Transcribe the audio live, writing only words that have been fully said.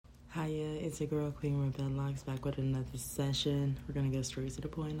Hiya, it's your girl Queen Rebel Locks back with another session. We're gonna go straight to the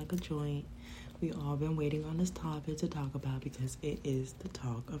point like a joint. We all been waiting on this topic to talk about because it is the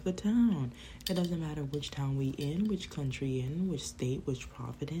talk of the town. It doesn't matter which town we in, which country in, which state, which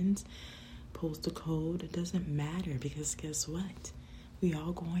province, postal code. It doesn't matter because guess what? We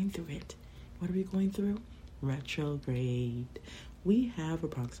all going through it. What are we going through? Retrograde. We have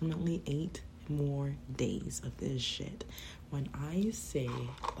approximately 8 more days of this shit. When I say,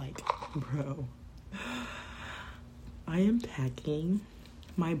 like, bro, I am packing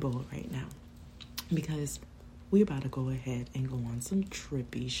my bowl right now because we about to go ahead and go on some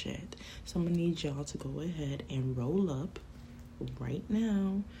trippy shit. So I'm gonna need y'all to go ahead and roll up right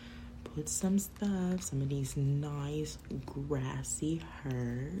now. Put some stuff, some of these nice grassy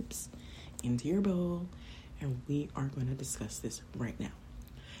herbs into your bowl, and we are gonna discuss this right now.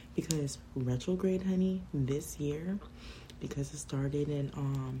 Because retrograde, honey, this year, because it started in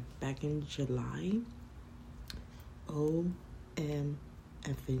back in July, OMFNG.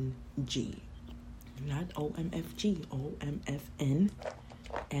 Not OMFG, OMFN,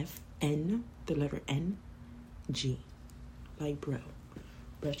 FN, the letter N, G. Like, bro,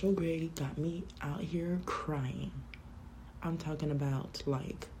 retrograde got me out here crying. I'm talking about,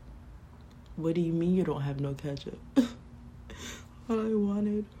 like, what do you mean you don't have no ketchup? All I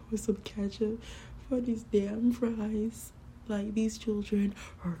wanted was some ketchup for these damn fries. Like, these children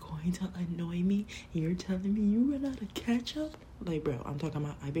are going to annoy me, and you're telling me you ran out of ketchup? Like, bro, I'm talking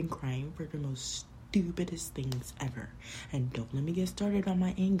about I've been crying for the most stupidest things ever. And don't let me get started on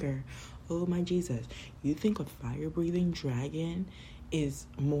my anger. Oh, my Jesus. You think a fire-breathing dragon is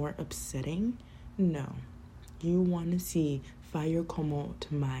more upsetting? No. You want to see fire come out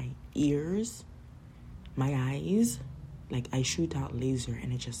my ears, my eyes? Like, I shoot out laser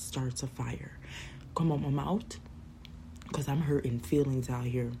and it just starts a fire. Come on my mouth. Because I'm hurting feelings out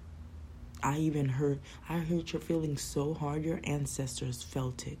here. I hurt your feelings so hard your ancestors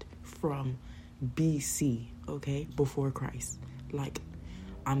felt it from BC, okay? Before Christ. Like,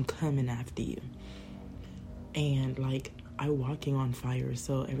 I'm coming after you. And, like, I'm walking on fire.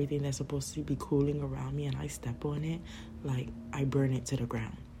 So everything that's supposed to be cooling around me and I step on it, like, I burn it to the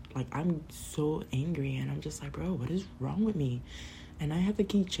ground. Like, I'm so angry, and I'm just like, bro, what is wrong with me? And I have to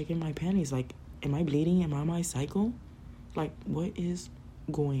keep checking my panties. Like, am I bleeding? Am I on my cycle? Like, what is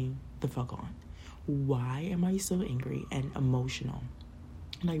going the fuck on? Why am I so angry and emotional?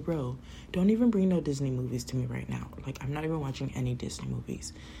 Like, bro, don't even bring no Disney movies to me right now. Like, I'm not even watching any Disney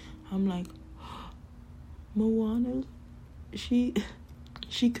movies. I'm like, Moana, she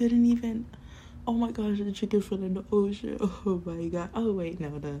couldn't even... Oh my gosh, the chicken fell in the ocean. Oh my god. Oh wait,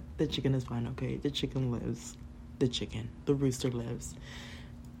 no, the chicken is fine, okay? The chicken lives. The rooster lives.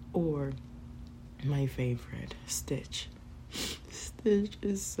 Or my favorite, Stitch. Stitch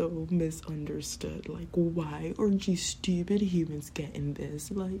is so misunderstood. Like, why are you stupid humans getting this?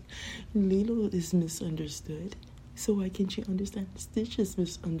 Like, Lilo is misunderstood. So why can't you understand? Stitch is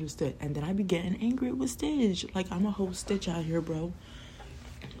misunderstood. And then I be getting angry with Stitch. Like, I'm a whole Stitch out here, bro.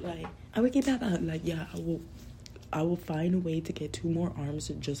 Like, I would get that out. Like, yeah, I will find a way to get 2 more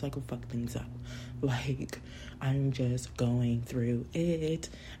arms just so I can fuck things up. Like, I'm just going through it.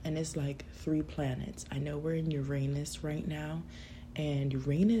 And it's like 3 planets. I know we're in Uranus right now. And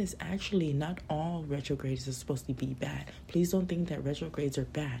Uranus, actually, not all retrogrades are supposed to be bad. Please don't think that retrogrades are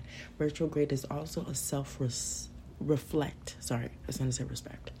bad. Retrograde is also a self-reflect. Sorry, I was going to say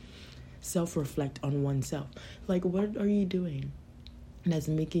respect. Self-reflect on oneself. Like, what are you doing that's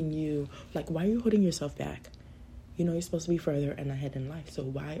making you, like, why are you holding yourself back? You know, you're supposed to be further and ahead in life. So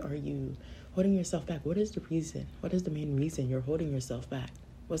why are you holding yourself back? What is the reason? What is the main reason you're holding yourself back?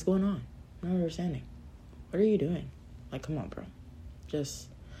 What's going on? I'm not understanding. What are you doing? Like, come on, bro. Just,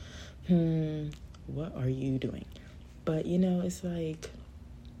 what are you doing? But, you know, it's like,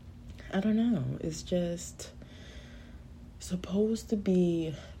 I don't know. It's just supposed to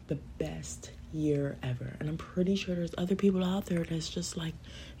be the best year ever, and I'm pretty sure there's other people out there that's just like,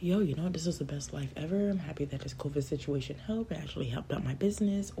 yo, you know, this is the best life ever. I'm happy that this COVID situation helped. It actually helped out my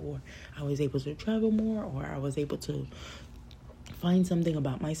business, or I was able to travel more, or I was able to find something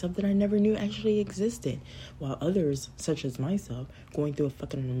about myself that I never knew actually existed, while others, such as myself, going through a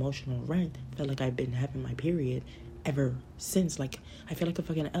fucking emotional rent, felt like I've been having my period ever since. Like, I feel like a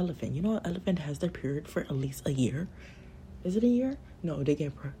fucking elephant. You know, an elephant has their period for at least a year. Is it a year? No,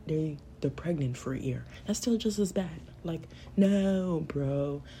 they're pregnant for a year. That's still just as bad. Like, no,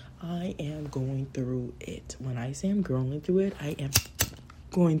 bro, I am going through it. When I say I'm going through it, I am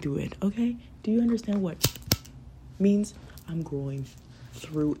going through it, okay? Do you understand what means? I'm going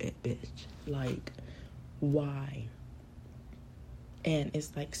through it, bitch. Like, why? And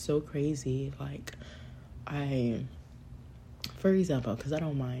it's like so crazy. Like, for example, because I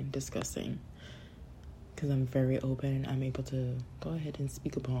don't mind discussing, because I'm very open, I'm able to go ahead and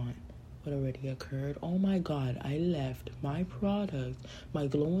speak upon what already occurred. Oh my God, I left my product, my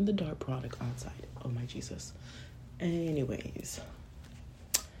glow-in-the-dark product outside. Oh my Jesus. Anyways,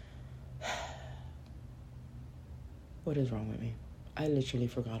 what is wrong with me? I literally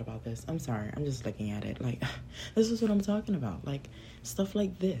forgot about this. I'm sorry. I'm just looking at it. Like, this is what I'm talking about. Like, stuff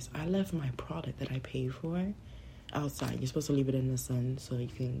like this. I left my product that I paid for outside. You're supposed to leave it in the sun so you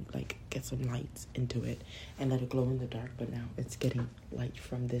can, like, get some lights into it and let it glow in the dark. But now it's getting light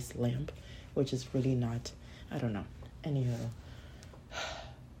from this lamp, which is really not, I don't know. Anyhow,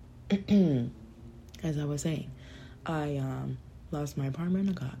 as I was saying, I lost my apartment.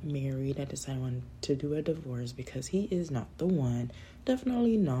 I got married. I decided I wanted to do a divorce because he is not the one.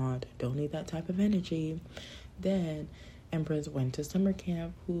 Definitely not. Don't need that type of energy. Then Empress went to summer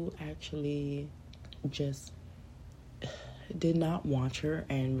camp, who actually just did not watch her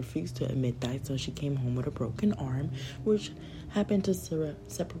and refused to admit that. So she came home with a broken arm, which happened to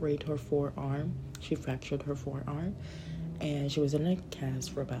separate her forearm. She fractured her forearm, and she was in a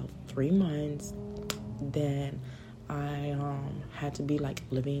cast for about 3 months. Then I had to be like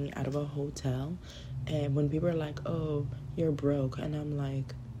living out of a hotel. And when people are like, oh, you're broke, and I'm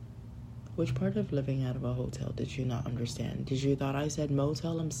like, which part of living out of a hotel did you not understand? Did you thought I said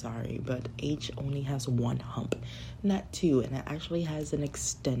motel? I'm sorry, but H only has 1 hump, not 2, and it actually has an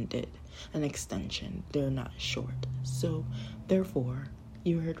extension. They're not short. So therefore,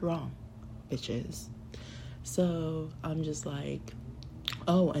 you heard wrong, bitches. So I'm just like,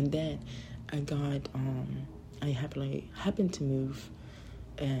 oh, and then I got I happened to move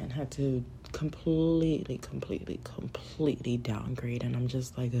and had to completely downgrade. And I'm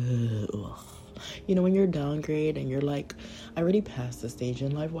just like, ugh. You know, when you're downgrade and you're like, I already passed the stage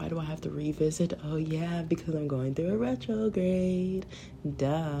in life. Why do I have to revisit? Oh, yeah, because I'm going through a retrograde.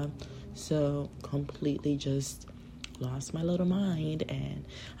 Duh. So completely just lost my little mind, and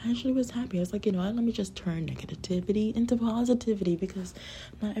I actually was happy. I was like, you know what, let me just turn negativity into positivity, because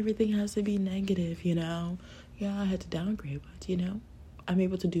not everything has to be negative, you know. Yeah, I had to downgrade, but you know, I'm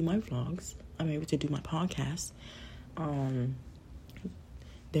able to do my vlogs, I'm able to do my podcast.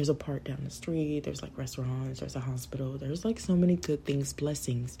 There's a park down the street, there's like restaurants, there's a hospital, there's like so many good things,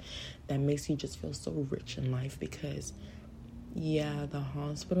 blessings that makes you just feel so rich in life. Because yeah, the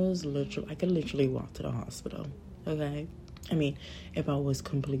hospital is literally, I could literally walk to the hospital. Okay, I mean, if I was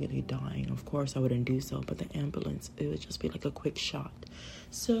completely dying, of course I wouldn't do so, but the ambulance, it would just be like a quick shot.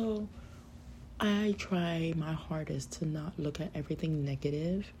 So I try my hardest to not look at everything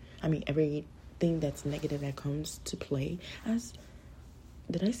negative. I mean, everything that's negative that comes to play as,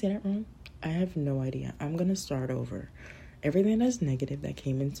 did I say that wrong? I have no idea. I'm gonna start over. Everything that's negative that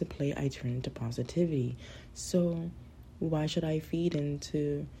came into play, I turn into positivity. So why should I feed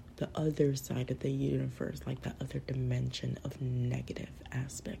into the other side of the universe, like the other dimension of negative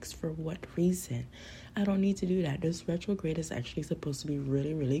aspects? For what reason? I don't need to do that. This retrograde is actually supposed to be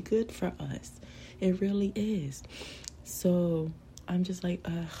really, really good for us. It really is. So I'm just like,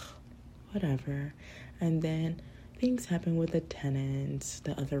 whatever. And then things happen with the tenants,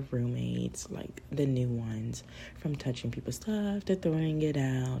 the other roommates, like the new ones, from touching people's stuff to throwing it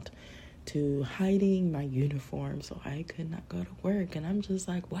out to hiding my uniform so I could not go to work. And I'm just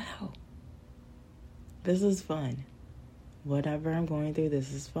like, wow, this is fun. Whatever I'm going through,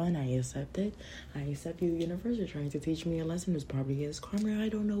 this is fun. I accept it. I accept you, universe. You're trying to teach me a lesson. It's probably is karma. I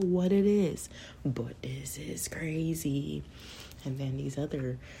don't know what it is, but this is crazy. And then these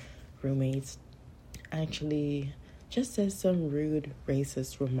other roommates actually just said some rude,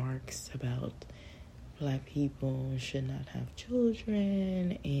 racist remarks about Black people should not have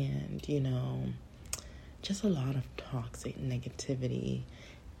children, and, you know, just a lot of toxic negativity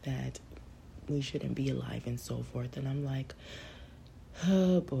that we shouldn't be alive and so forth. And I'm like,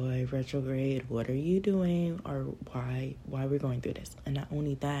 oh boy, retrograde, what are you doing? Or why we're going through this? And not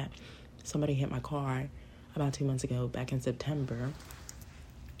only that, somebody hit my car about 2 months ago, back in September,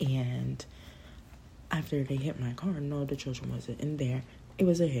 and after they hit my car, no, the children wasn't in there. It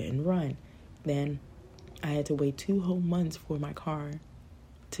was a hit and run. Then I had to wait 2 whole months for my car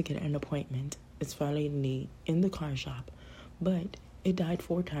to get an appointment. It's finally in the car shop, but it died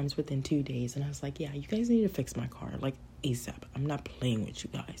 4 times within 2 days. And I was like, yeah, you guys need to fix my car, like ASAP. I'm not playing with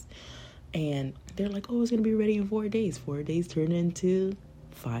you guys. And they're like, oh, it's going to be ready in 4 days. 4 days turned into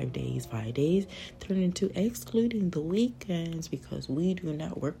 5 days, turn into excluding the weekends, because we do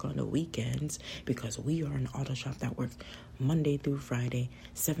not work on the weekends, because we are an auto shop that works Monday through Friday,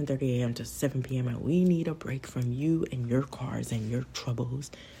 7:30 a.m. to 7 p.m. and we need a break from you and your cars and your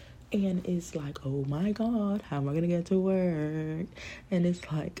troubles. And it's like, oh my God, how am I gonna get to work? And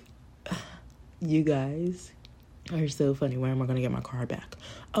it's like, you guys are so funny. Where am I gonna get my car back?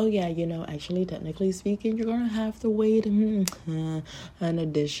 Oh yeah, actually, technically speaking, you're gonna have to wait an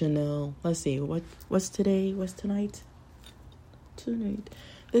additional, let's see, what's today? What's tonight?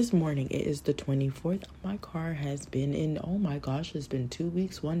 This morning, it is the 24th. My car has been in, oh my gosh, it's been 2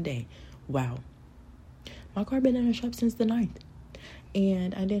 weeks, 1 day. Wow. My car been in the shop since the 9th.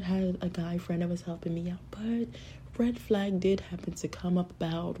 And I did have a guy friend that was helping me out, but red flag did happen to come up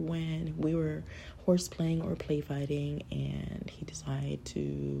about when we were horse playing or play fighting, and he decided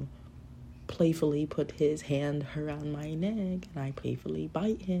to playfully put his hand around my neck, and I playfully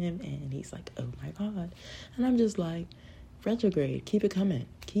bite him, and he's like, oh my God. And I'm just like, retrograde, keep it coming,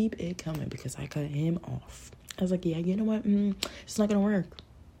 because I cut him off. I was like, yeah, you know what, it's not gonna work.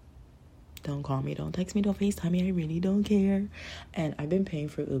 Don't call me, don't text me, don't FaceTime me, I really don't care. And I've been paying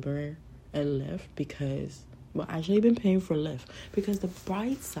for Uber and Lyft because, I've been paying for Lyft because the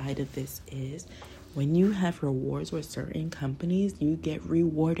bright side of this is when you have rewards with certain companies, you get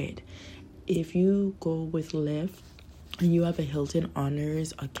rewarded. If you go with Lyft and you have a Hilton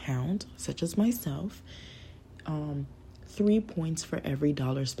Honors account, such as myself, 3 points for every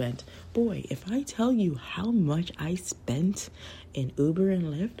 $1 spent. Boy, if I tell you how much I spent in Uber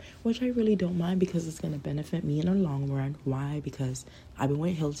and Lyft, which I really don't mind because it's going to benefit me in the long run. Why? Because I've been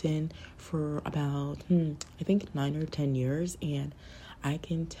with Hilton for about, I think 9 or 10 years, and I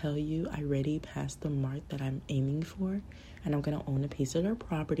can tell you I already passed the mark that I'm aiming for, and I'm going to own a piece of their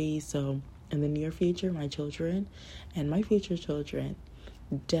property. So in the near future, my children and my future children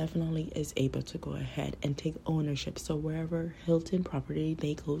definitely is able to go ahead and take ownership. So wherever Hilton property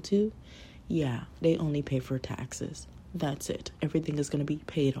they go to, yeah, they only pay for taxes. That's it. Everything is going to be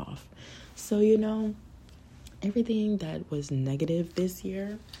paid off. So, everything that was negative this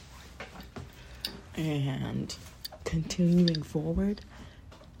year and continuing forward,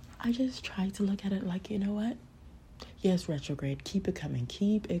 I just try to look at it like, you know what? Yes, retrograde, keep it coming.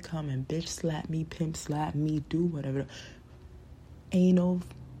 Bitch slap me, pimp slap me, do whatever. Anal,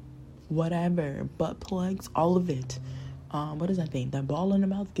 whatever, butt plugs, all of it. What is that thing? That ball in the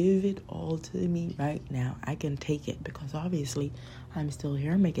mouth, give it all to me right now. I can take it because obviously I'm still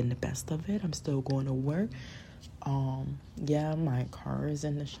here making the best of it. I'm still going to work. Yeah, my car is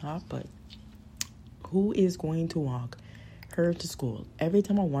in the shop, but who is going to walk her to school? Every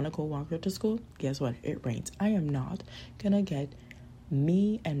time I want to go walk her to school, guess what? It rains. I am not gonna get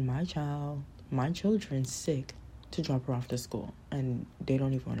me and my children sick to drop her off to school, and they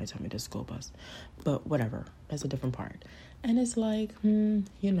don't even want to tell me the school bus, but whatever, that's a different part. And it's like, you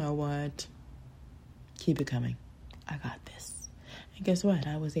know what, keep it coming, I got this. And guess what,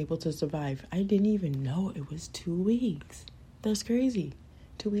 I was able to survive. I didn't even know it was 2 weeks. That's crazy.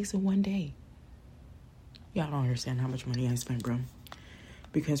 2 weeks and 1 day. Y'all don't understand how much money I spent, bro.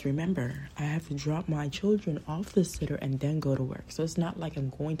 Because remember, I have to drop my children off the sitter and then go to work. So it's not like I'm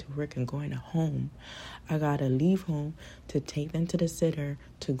going to work and going home. I gotta leave home to take them to the sitter,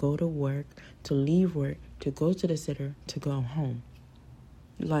 to go to work, to leave work, to go to the sitter, to go home.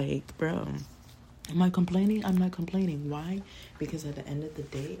 Like, bro, am I complaining? I'm not complaining. Why? Because at the end of the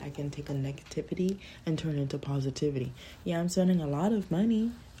day, I can take a negativity and turn it into positivity. Yeah, I'm spending a lot of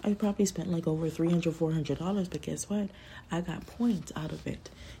money. I probably spent like over $300, $400, but guess what? I got points out of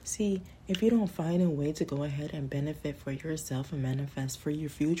it. See, if you don't find a way to go ahead and benefit for yourself and manifest for your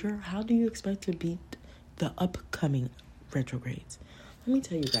future, how do you expect to beat the upcoming retrogrades? Let me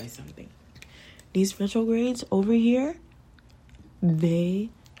tell you guys something. These retrogrades over here, they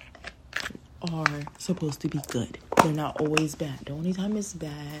are supposed to be good. They're not always bad. The only time it's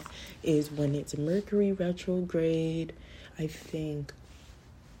bad is when it's Mercury retrograde. I think,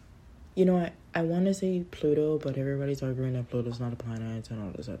 you know, I want to say Pluto, but everybody's arguing that Pluto's not a planet and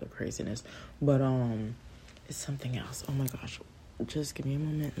all this other craziness. But it's something else. Oh my gosh. Just give me a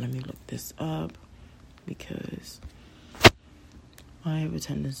moment. Let me look this up because I have a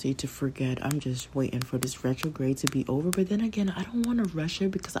tendency to forget. I'm just waiting for this retrograde to be over. But then again, I don't want to rush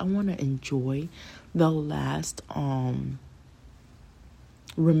it because I want to enjoy the last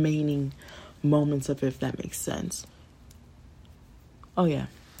remaining moments of it, if that makes sense. Oh, yeah.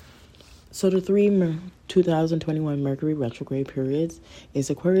 So the 2021 Mercury retrograde periods is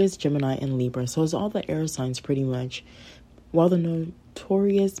Aquarius, Gemini, and Libra. So it's all the air signs pretty much. While the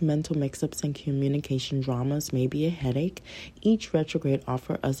notorious mental mix-ups and communication dramas may be a headache, each retrograde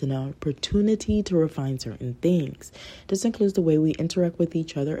offers us an opportunity to refine certain things. This includes the way we interact with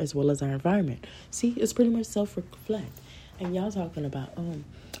each other as well as our environment. See, it's pretty much self-reflect. And y'all talking about,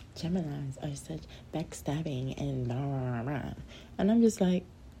 Geminis are such backstabbing and blah, blah, blah. And I'm just like,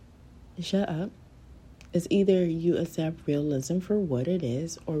 shut up. It's either you accept realism for what it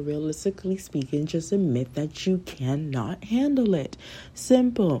is, or realistically speaking, just admit that you cannot handle it.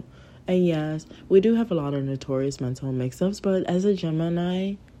 Simple. And yes, we do have a lot of notorious mental mix-ups, but as a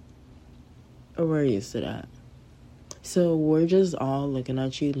Gemini, we're used to that. So we're just all looking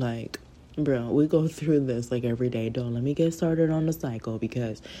at you like, bro, we go through this like every day. Don't let me get started on the cycle,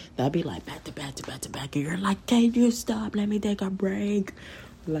 because that'd be like back to back to back to back. And you're like, can you stop? Let me take a break.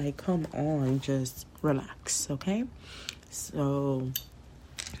 Like, come on, just relax, okay? So,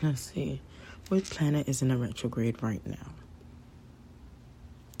 let's see. What planet is in a retrograde right now?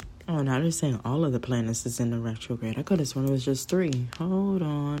 Oh, now they're saying all of the planets is in a retrograde. I could have sworn it was just 3. Hold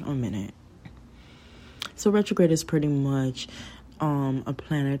on a minute. So, retrograde is pretty much a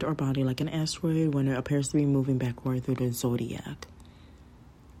planet or body like an asteroid when it appears to be moving backward through the zodiac.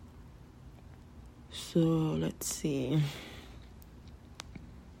 So, let's see.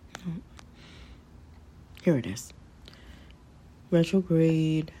 Here it is.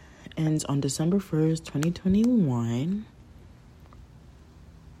 Retrograde ends on December 1st, 2021.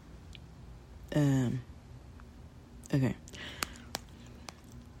 Okay.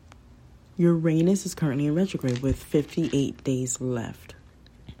 Uranus is currently in retrograde with 58 days left.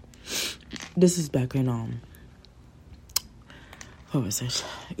 This is back in, what was it?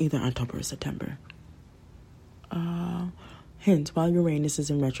 Either October or September. Hint, while Uranus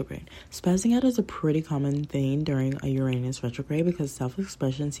is in retrograde, spazzing out is a pretty common thing during a Uranus retrograde because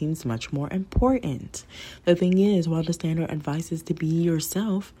self-expression seems much more important. The thing is, while the standard advice is to be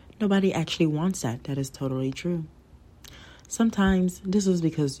yourself, nobody actually wants that. That is totally true. Sometimes this is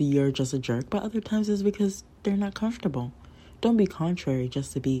because you're just a jerk, but other times it's because they're not comfortable. Don't be contrary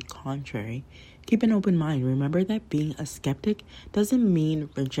just to be contrary. Keep an open mind. Remember that being a skeptic doesn't mean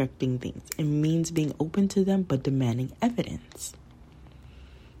rejecting things. It means being open to them but demanding evidence.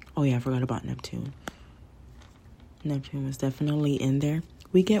 Oh yeah, I forgot about Neptune. Neptune was definitely in there.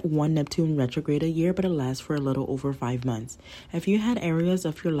 We get one Neptune retrograde a year, but it lasts for a little over 5 months. If you had areas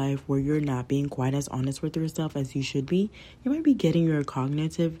of your life where you're not being quite as honest with yourself as you should be, you might be getting your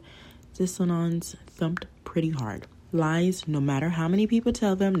cognitive dissonance thumped pretty hard. Lies, no matter how many people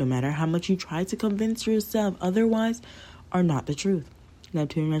tell them, no matter how much you try to convince yourself otherwise, are not the truth.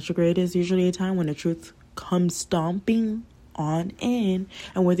 Neptune retrograde is usually a time when the truth comes stomping on in,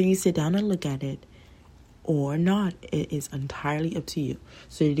 and whether you sit down and look at it or not, it is entirely up to you.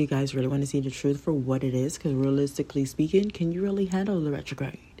 So do you guys really want to see the truth for what it is? Because realistically speaking, can you really handle the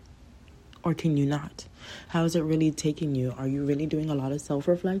retrograde? Or can you not? How is it really taking you? Are you really doing a lot of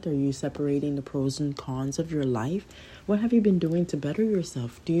self-reflect? Are you separating the pros and cons of your life? What have you been doing to better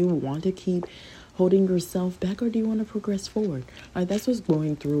yourself? Do you want to keep holding yourself back, or do you want to progress forward? That's what's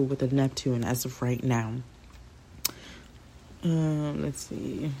going through with the Neptune as of right now. Let's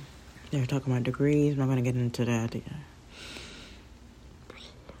see. They're talking about degrees. I'm not going to get into that.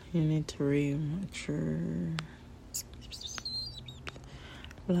 Planetary mature.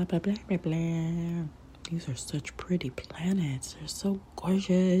 Blah, blah, blah, blah, blah. These are such pretty planets. They're so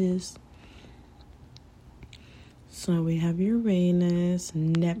gorgeous. So we have Uranus,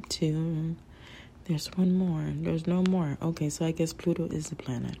 Neptune. There's one more. There's no more. Okay, so I guess Pluto is a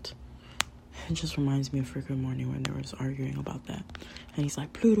planet. It just reminds me of Rick and Morty when they was arguing about that. And he's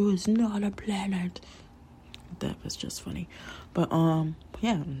like, Pluto is not a planet. That was just funny. But,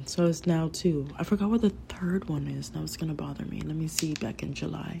 yeah. So it's now 2. I forgot what the third one is. Now it's going to bother me. Let me see back in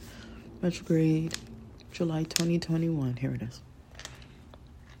July. Retrograde, July 2021. Here it is.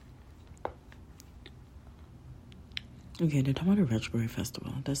 Okay, they're talking about a retrograde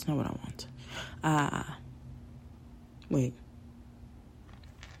festival. That's not what I want. Wait.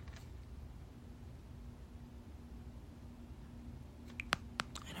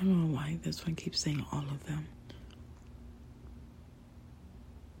 I don't know why this one keeps saying all of them.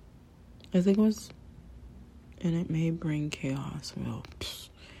 I think it was, and it may bring chaos. Well,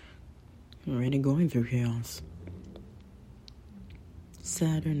 I'm already going through chaos.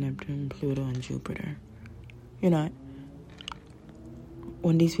 Saturn, Neptune, Pluto, and Jupiter. You know,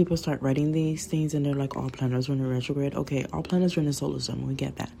 when these people start writing these things and they're like, all planets are in retrograde. Okay, all planets are in the solar system. We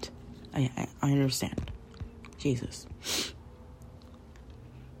get that. I understand. Jesus.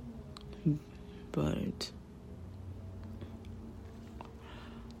 But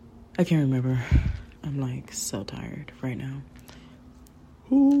I can't remember. I'm like so tired right now.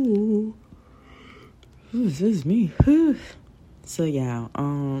 Ooh. This is me. So yeah,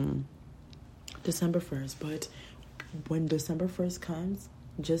 December 1st. But when December 1st comes,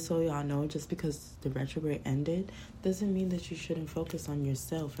 just so y'all know, just because the retrograde ended doesn't mean that you shouldn't focus on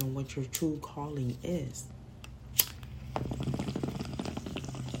yourself and what your true calling is.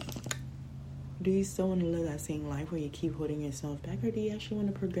 Do you still want to live that same life where you keep holding yourself back, or do you actually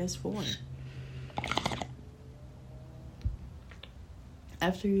want to progress forward?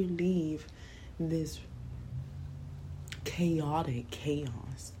 After you leave this chaotic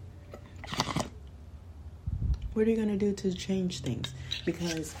chaos, what are you going to do to change things?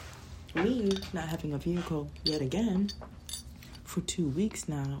 Because me not having a vehicle yet again for 2 weeks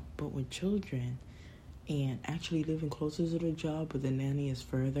now, but with children, and actually living closer to the job, but the nanny is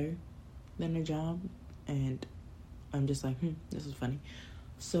further than the job, and I'm just like, this is funny.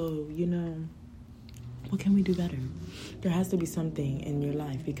 So, what can we do better? There has to be something in your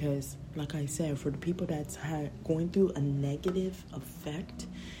life, because like I said, for the people that's going through a negative effect,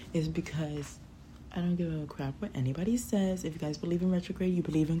 is because I don't give a crap what anybody says. If you guys believe in retrograde, you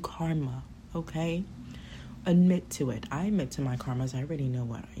believe in karma, okay? Admit to it. I admit to my karmas. I already know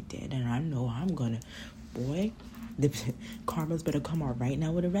what I did, and I know I'm gonna, boy, the karma's better come out right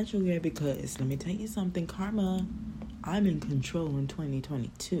now with a retrograde, because let me tell you something, karma, I'm in control in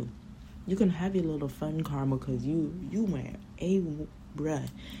 2022. You can have your little fun karma, because you went you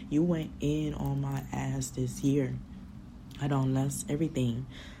went in on my ass this year. I don't lost everything.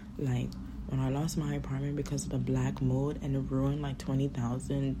 Like when I lost my apartment because of the black mold, and it ruined like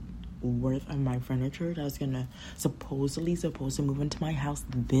 $20,000 worth of my furniture that I was supposed to move into my house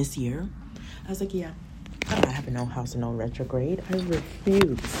this year. I was like, yeah, I'm not having no house in no retrograde. I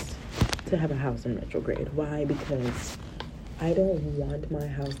refuse to have a house in retrograde. Why? Because I don't want my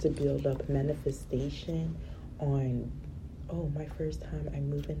house to build up manifestation on, my first time I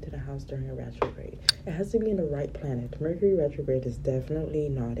move into the house during a retrograde. It has to be in the right planet. Mercury retrograde is definitely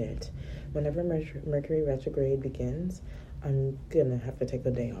not it. Whenever Mercury retrograde begins, I'm gonna have to take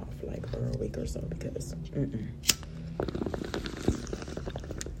a day off, like for a week or so, because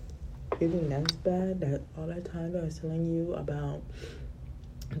you think that's bad? That all that time I was telling you about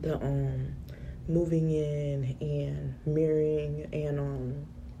the moving in and mirroring and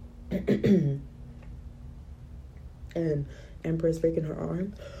and Empress breaking her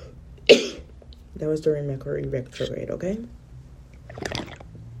arm, that was during Mercury retrograde, okay?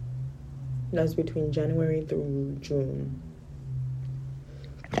 That's between January through June.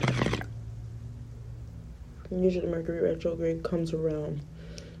 Usually Mercury retrograde comes around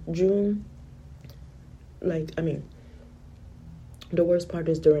June. The worst part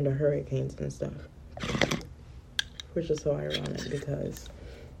is during the hurricanes and stuff, which is so ironic, because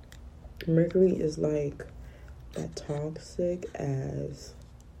Mercury is like that toxic as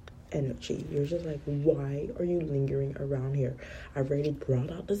energy. You're just like, why are you lingering around here? I already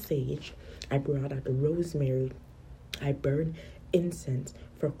brought out the sage. I brought out the rosemary. I burned incense.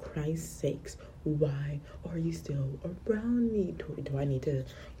 For Christ's sakes, why are you still around me? Do I need to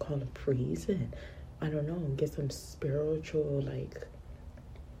call a priest and, I don't know, get some spiritual, I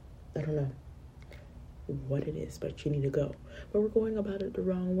don't know what it is, but you need to go. But we're going about it the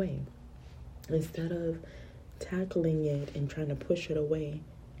wrong way. Instead of tackling it and trying to push it away,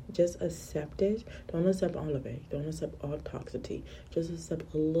 just accept it. Don't accept all of it. Don't accept all toxicity. Just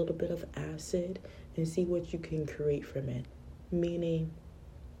accept a little bit of acid and see what you can create from it. Meaning,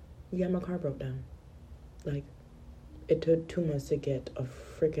 yeah, my car broke down. It took 2 months to get a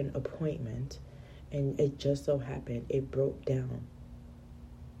freaking appointment, and it just so happened it broke down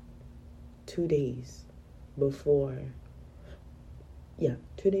 2 days before.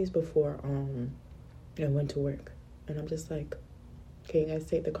 2 days before I went to work. And I'm just like, can you guys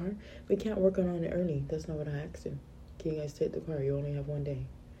take the car? We can't work on it early. That's not what I asked him. Can you guys take the car? You only have 1 day.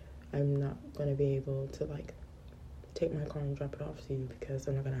 I'm not going to be able to take my car and drop it off to you, because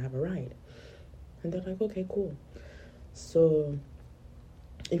I'm not going to have a ride. And they're like, okay, cool. So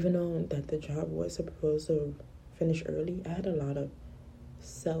even though that the job was supposed to finish early, I had a lot of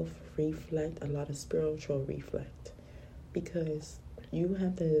self-reflect, a lot of spiritual reflect, because you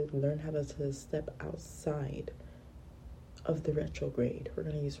have to learn how to step outside of the retrograde. We're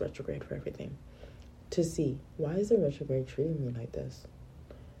going to use retrograde for everything. To see, why is the retrograde treating me like this?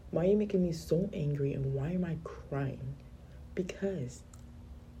 Why are you making me so angry, and why am I crying? Because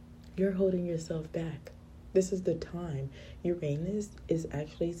you're holding yourself back. This is the time. Uranus is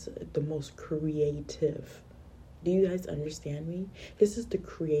actually the most creative. Do you guys understand me? This is the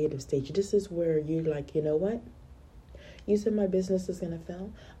creative stage. This is where you're like, you know what? You said my business is going to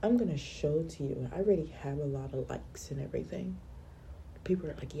fail. I'm going to show to you. I already have a lot of likes and everything. People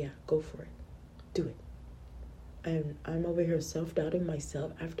are like, yeah, go for it. Do it. And I'm over here self-doubting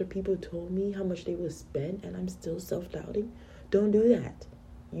myself after people told me how much they would spend, and I'm still self-doubting. Don't do that.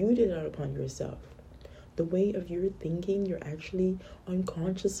 You did that upon yourself. The way of your thinking, you're actually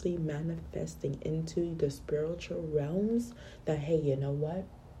unconsciously manifesting into the spiritual realms that, hey, you know what?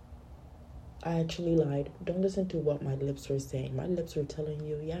 I actually lied. Don't listen to what my lips are saying. My lips are telling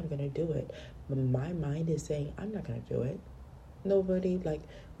you, yeah, I'm going to do it. But my mind is saying, I'm not going to do it. Nobody, like,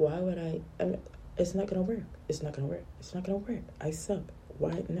 why would it's not going to work. It's not going to work. It's not going to work. I suck.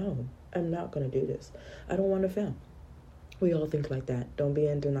 Why? No, I'm not going to do this. I don't want to fail. We all think like that. Don't be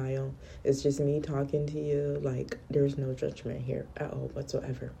in denial. It's just me talking to you. Like, there's no judgment here at all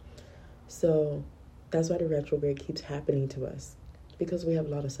whatsoever. So that's why the retrograde keeps happening to us, because we have a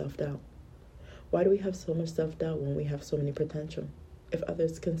lot of self-doubt. Why do we have so much self-doubt when we have so many potential? If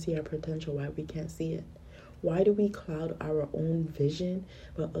others can see our potential, why we can't see it? Why do we cloud our own vision,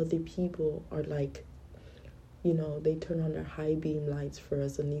 but other people are like, they turn on their high beam lights for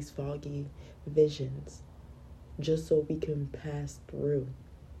us in these foggy visions just so we can pass through?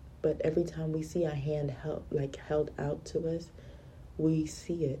 But every time we see a hand held out to us, we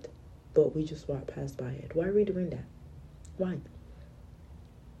see it, but we just walk past by it. Why are we doing that? Why?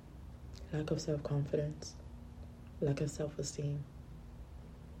 Lack of self-confidence, lack of self-esteem.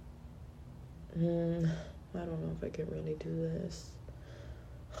 I don't know if I can really do this.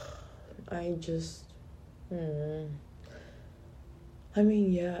 I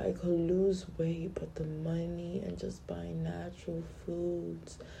could lose weight, but the money and just buy natural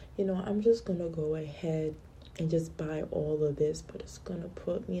foods, I'm just gonna go ahead and just buy all of this, but it's gonna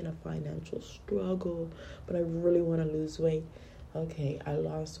put me in a financial struggle. But I really want to lose weight. Okay, I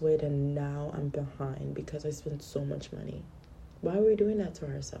lost weight and now I'm behind because I spent so much money. Why are we doing that to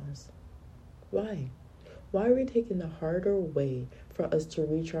ourselves? Why? Why are we taking the harder way for us to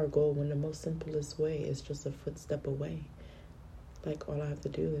reach our goal when the most simplest way is just a footstep away? Like, all I have to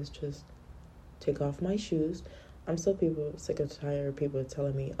do is just take off my shoes. I'm so sick and tired of people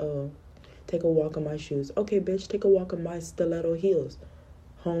telling me, oh, take a walk in my shoes. Okay, bitch, take a walk in my stiletto heels.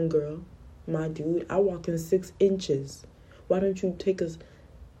 Homegirl, my dude, I walk in 6 inches. Why don't you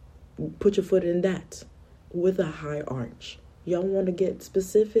put your foot in that with a high arch? Y'all want to get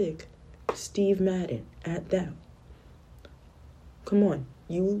specific. Steve Madden at that. Come on.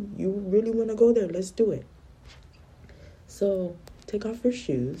 You really want to go there? Let's do it. So take off your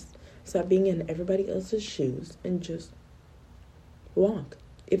shoes. Stop being in everybody else's shoes and just walk.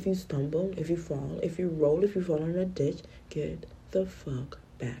 If you stumble, if you fall, if you roll, if you fall in a ditch, get the fuck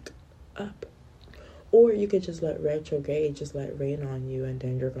back up. Or you could just let retrograde just let rain on you, and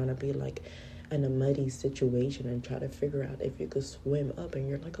then you're going to be like in a muddy situation and try to figure out if you could swim up, and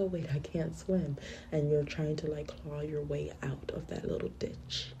you're like, oh wait, I can't swim, and you're trying to like claw your way out of that little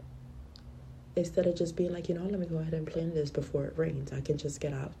ditch. Instead of just being like, let me go ahead and plan this before it rains. I can just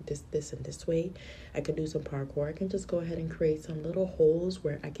get out this and this way. I could do some parkour. I can just go ahead and create some little holes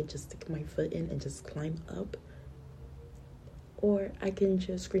where I could just stick my foot in and just climb up. Or I can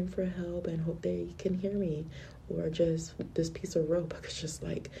just scream for help and hope they can hear me. Or just this piece of rope, I could just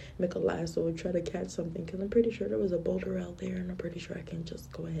like make a lasso and try to catch something. Because I'm pretty sure there was a boulder out there, and I'm pretty sure I can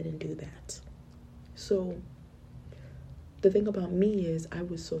just go ahead and do that. So the thing about me is I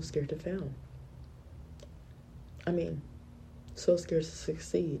was so scared to fail. So scared to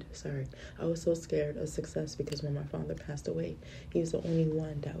succeed. Sorry. I was so scared of success because when my father passed away, he was the only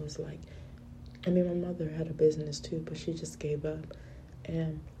one that was like, my mother had a business too, but she just gave up.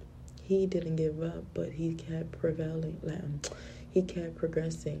 And he didn't give up, but he kept he kept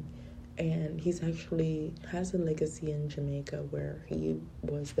progressing. And he's actually has a legacy in Jamaica where he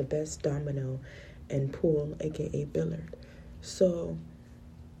was the best domino and pool, aka Billard. So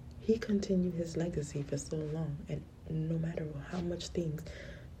he continued his legacy for so long, and no matter how much things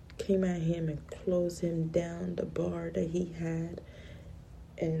came at him and closed him down, the bar that he had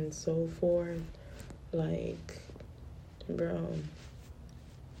and so forth, like, bro,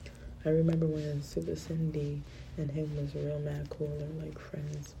 I remember when Super Cindy and him was real mad cool and like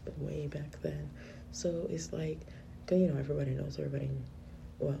friends, but way back then. So it's like, everybody knows everybody.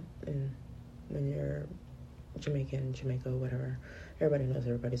 Well, and when you're Jamaican, Jamaica, whatever, everybody knows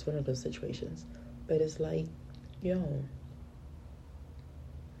everybody. It's one of those situations. But it's like, and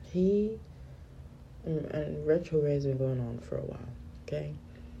retrograde's been going on for a while, okay?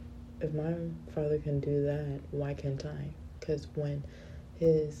 If my father can do that, why can't I? Because when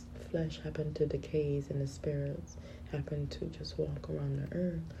his flesh happened to decay and his spirits happened to just walk around the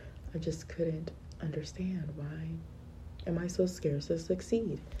earth, I just couldn't understand why am I so scared to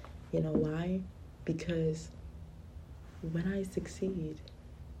succeed. Why? Because when I succeed,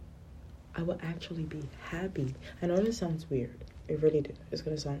 I will actually be happy. I know this sounds weird. It really did. It's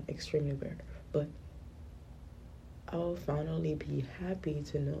going to sound extremely weird. But I'll finally be happy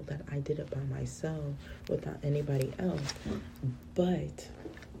to know that I did it by myself without anybody else. But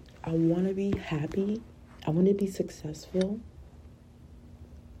I want to be happy. I want to be successful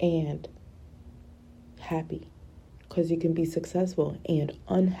and happy. Because you can be successful and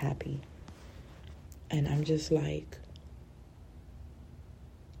unhappy. And I'm just like,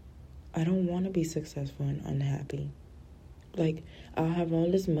 I don't want to be successful and unhappy. Like, I'll have all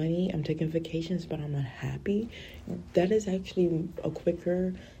this money, I'm taking vacations, but I'm unhappy. That is actually a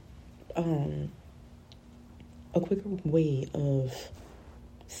quicker way of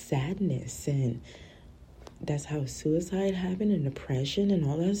sadness, and that's how suicide happened, and depression and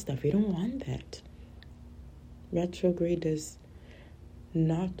all that stuff. You don't want that. Retrograde does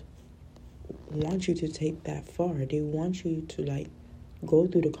not want you to take that far. They want you to, like, go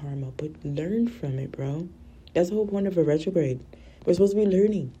through the karma, but learn from it, bro. That's the whole point of a retrograde. We're supposed to be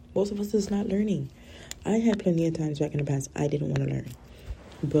learning. Most of us is not learning. I had plenty of times back in the past I didn't want to learn.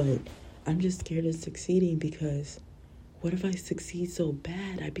 But I'm just scared of succeeding, because what if I succeed so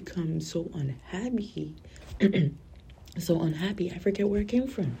bad? I become so unhappy. So unhappy, I forget where I came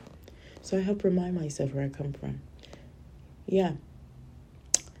from. So I help remind myself where I come from. Yeah.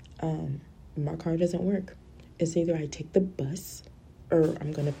 My car doesn't work. It's either I take the bus or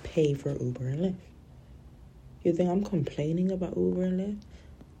I'm going to pay for Uber and Lyft. You think I'm complaining about Uber and Lyft?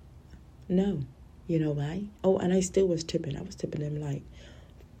 No. You know why? Oh, and I still was tipping. I was tipping them like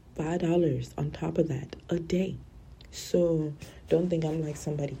 $5 on top of that a day. So don't think I'm like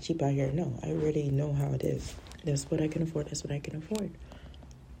somebody cheap out here. No, I really know how it is. That's what I can afford. That's what I can afford.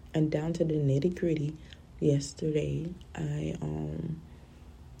 And down to the nitty gritty, yesterday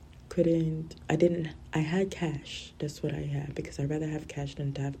I had cash. That's what I had, because I'd rather have cash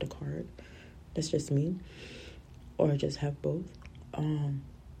than to have the card. That's just me. Or just have both. I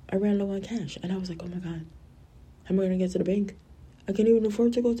ran low on cash, and I was like, oh my God, how am I going to get to the bank? I can't even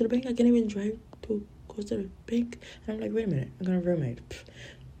afford to go to the bank. I can't even drive to go to the bank. And I'm like, wait a minute, I'm going to roommate.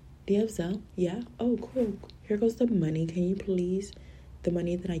 Do you have Zelle? Yeah? Oh, cool. Here goes the money. Can you please, the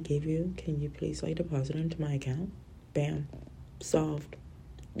money that I gave you, can you please like deposit into my account? Bam. Solved.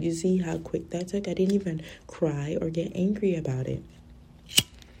 You see how quick that took? I didn't even cry or get angry about it.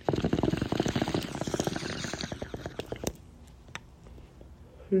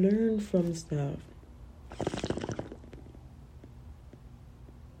 Learn from stuff.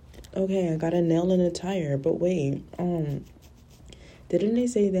 Okay, I got a nail in a tire, but wait, didn't they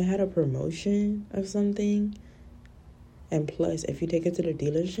say they had a promotion of something? And plus, if you take it to the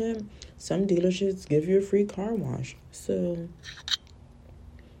dealership, some dealerships give you a free car wash. So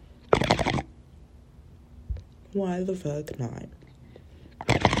why the fuck not?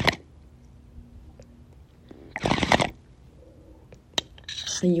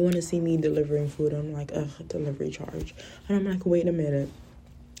 And you want to see me delivering food, I'm like, ugh, delivery charge. And I'm like, wait a minute.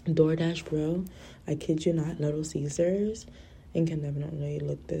 DoorDash, bro, I kid you not, Little Caesars, and can definitely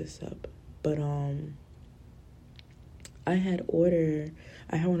look this up. But I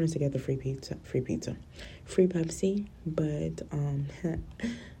wanted to get the free Pepsi, but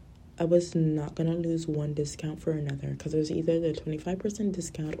I was not gonna lose one discount for another, because it was either the 25%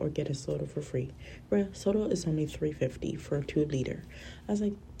 discount or get a soda for free. Bruh, soda is only $3.50 for a 2-liter. I was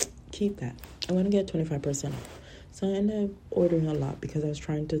like, keep that. I'm gonna get 25% off. So I ended up ordering a lot, because I was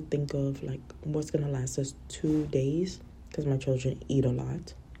trying to think of like what's gonna last us 2 days, because my children eat a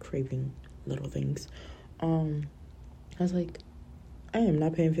lot, craving little things. I was like, I am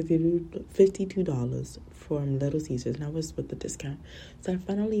not paying $52 for Little Caesars, and I was with the discount. So I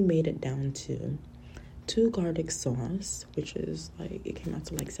finally made it down to 2 garlic sauce, which is like, it came out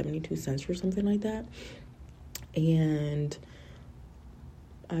to like 72 cents or something like that. And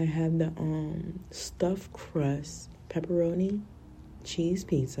I had the stuffed crust pepperoni cheese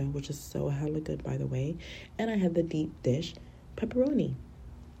pizza, which is so hella good, by the way. And I had the deep dish pepperoni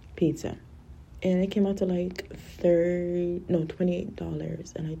pizza. And it came out to like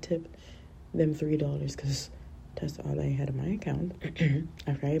 $28. And I tipped them $3 because that's all I had in my account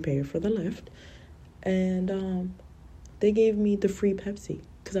after I paid for the Lyft. And they gave me the free Pepsi,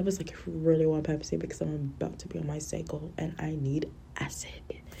 because I was like, I really want Pepsi, because I'm about to be on my cycle and I need acid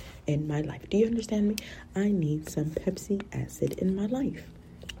in my life. Do you understand me? I need some Pepsi acid in my life.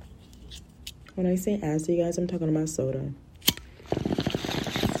 When I say acid, you guys, I'm talking about soda.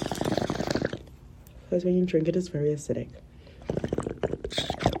 Because when you drink it, it's very acidic.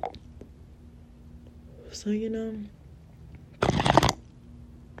 So, you know,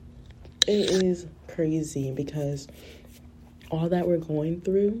 it is crazy, because all that we're going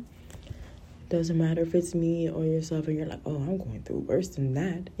through, doesn't matter if it's me or yourself and you're like, oh, I'm going through worse than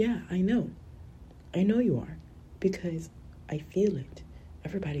that. Yeah, I know you are, because I feel it.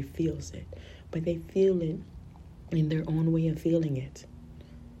 Everybody feels it, but they feel it in their own way of feeling it.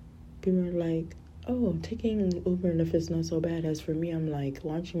 People are like, oh, taking Uber and Lyft is not so bad. As for me, I'm like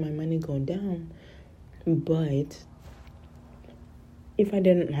watching my money go down. But if I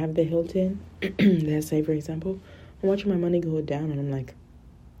didn't have the Hilton, let's say for example, I'm watching my money go down and I'm like,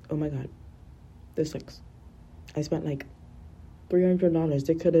 oh my God, this sucks. I spent like $300.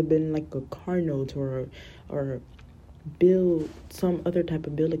 It could have been like a car note or bill, some other type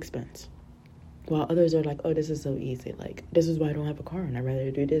of bill expense. While others are like, oh, this is so easy. Like, this is why I don't have a car and I'd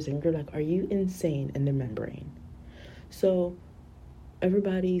rather do this. And you're like, are you insane in the membrane? So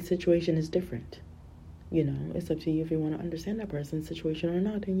everybody's situation is different. You know, it's up to you if you want to understand that person's situation or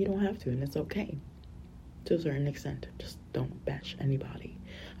not. And you don't have to, and it's okay. To a certain extent. Just don't bash anybody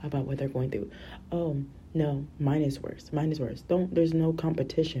about what they're going through. Oh, no, mine is worse. There's no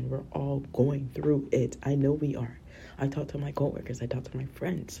competition. We're all going through it. I know we are. I talk to my coworkers. I talk to my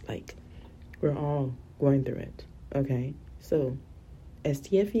friends. Like, we're all going through it, okay? So,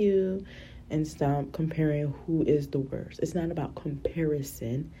 STFU, and stop comparing who is the worst. It's not about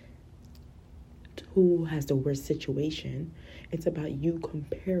comparison to who has the worst situation. It's about you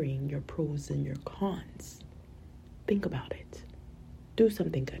comparing your pros and your cons. Think about it. Do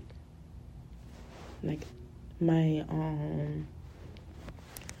something good. Like, my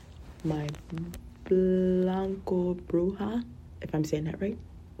Blanco Bruja, if I'm saying that right,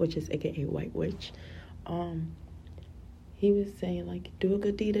 which is aka White Witch, he was saying, like, do a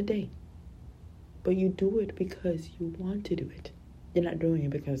good deed a day. But you do it because you want to do it. You're not doing it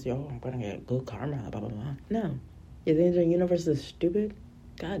because, I'm going to get good karma, blah, blah, blah. No. You think the universe is stupid?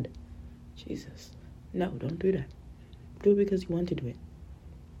 God. Jesus. No, don't do that. Do it because you want to do it.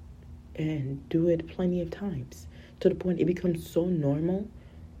 And do it plenty of times. To the point it becomes so normal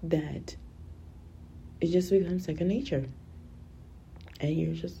that it just becomes second nature. And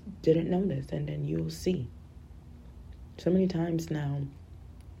you just didn't notice, and then you'll see. So many times now,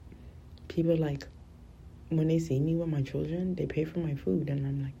 people like, when they see me with my children, they pay for my food, and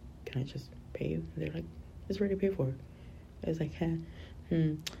I'm like, can I just pay you? And they're like, it's already paid for. It's like,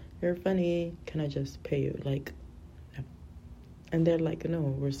 you're funny, can I just pay you? Like, no. And they're like, no,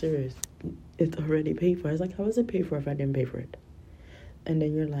 we're serious. It's already paid for. I was like, how is it paid for if I didn't pay for it? And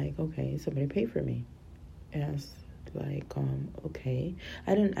then you're like, okay, somebody paid for me. And I was like, okay.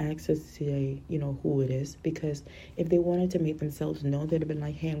 I didn't ask to say, who it is, because if they wanted to make themselves known, they'd have been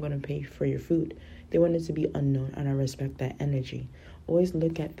like, hey, I'm going to pay for your food. They wanted to be unknown, and I respect that energy. Always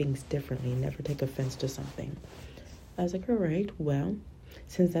look at things differently. Never take offense to something. I was like, all right, well,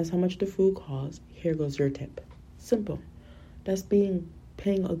 since that's how much the food costs, here goes your tip. Simple. That's paying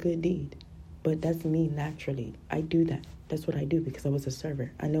a good deed. But that's me naturally. I do that. That's what I do because I was a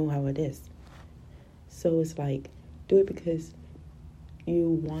server. I know how it is. So it's like, do it because you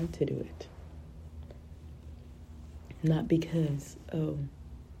want to do it. Not because,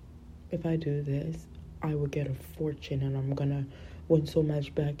 if I do this, I will get a fortune and I'm going to win so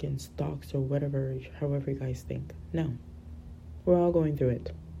much back in stocks or whatever, however you guys think. No. We're all going through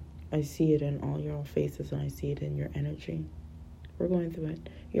it. I see it in all your faces and I see it in your energy. We're going through it.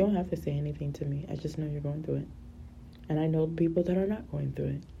 You don't have to say anything to me. I just know you're going through it. And I know people that are not going through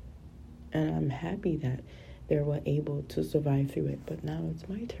it. And I'm happy that they were able to survive through it. But now it's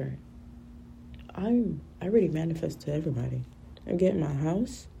my turn. I already manifest to everybody. I'm getting my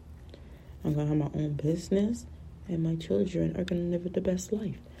house. I'm going to have my own business. And my children are going to live the best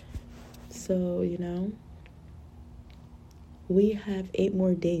life. So, we have 8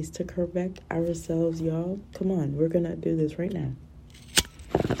 more days to correct ourselves, y'all. Come on, we're going to do this right now.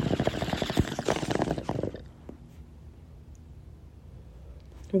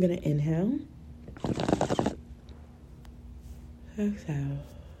 We're going to inhale. Exhale.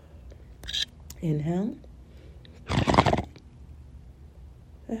 Inhale.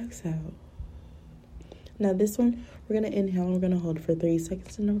 Exhale. Now this one, we're going to inhale. We're going to hold for 3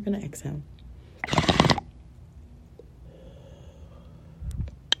 seconds, and then we're going to exhale.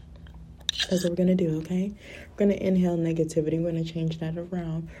 That's what we're going to do, okay? We're going to inhale negativity. We're going to change that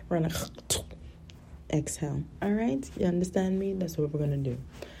around. We're going to exhale. All right? You understand me? That's what we're going to do.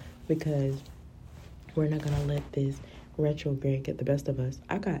 Because we're not going to let this retrograde get the best of us.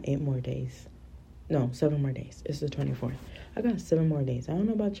 I got 8 more days. No, 7 more days. It's the 24th. I got 7 more days. I don't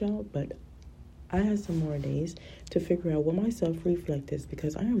know about y'all, but I have some more days to figure out what my self-reflect is,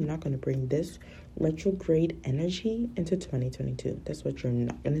 because I am not going to bring this retrograde energy into 2022. That's what you're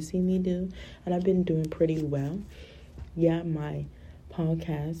not going to see me do. And I've been doing pretty well. Yeah, my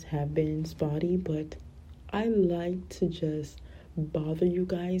podcasts have been spotty, but I like to just bother you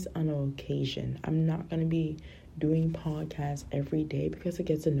guys on an occasion. I'm not going to be doing podcasts every day because it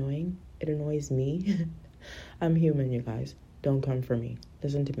gets annoying. It annoys me. I'm human, you guys. Don't come for me.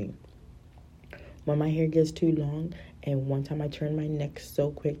 Listen to me. When my hair gets too long, and one time I turned my neck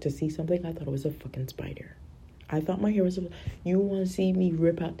so quick to see something, I thought it was a fucking spider. I thought my hair was... You want to see me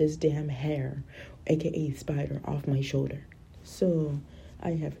rip out this damn hair, aka spider, off my shoulder. So,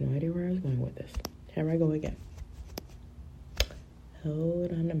 I have no idea where I was going with this. Here I go again.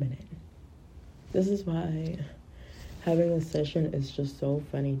 Hold on a minute. This is why having a session is just so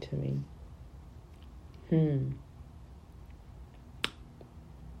funny to me.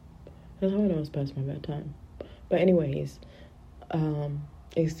 That's how I know it's past my bedtime. But anyways,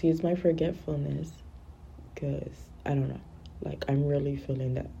 excuse my forgetfulness, because I don't know. Like, I'm really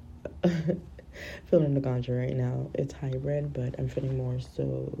feeling that, feeling the ganja right now. It's hybrid, but I'm feeling more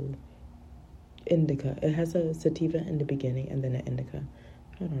so indica. It has a sativa in the beginning and then an indica.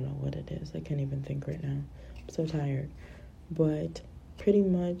 I don't know what it is. I can't even think right now. I'm so tired. But pretty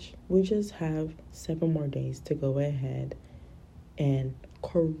much, we just have 7 more days to go ahead and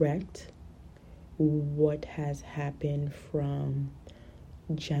correct what has happened from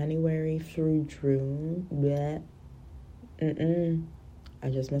January through June. I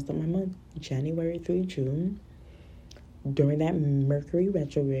just messed up my month. January through June. During that Mercury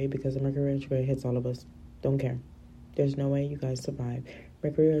retrograde, because the Mercury retrograde hits all of us. Don't care. There's no way you guys survive.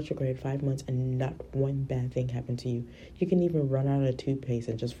 Mercury retrograde, 5 months, and not one bad thing happened to you. You can even run out of toothpaste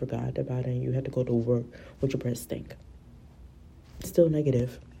and just forgot about it, and you had to go to work with your breath stink. Still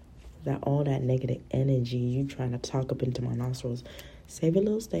negative. All that negative energy you trying to talk up into my nostrils. Save a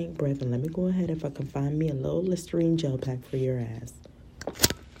little stank breath and let me go ahead if I can find me a little Listerine gel pack for your ass.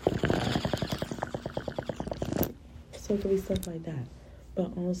 So it could be stuff like that.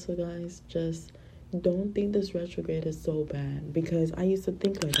 But also, guys, just don't think this retrograde is so bad, because I used to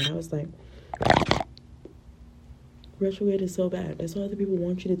think like that. I was like, retrograde is so bad. That's what other people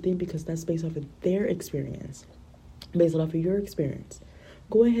want you to think, because that's based off of their experience, based off of your experience.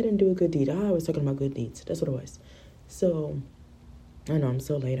 Go ahead and do a good deed. I was talking about good deeds. That's what it was. So, I know I'm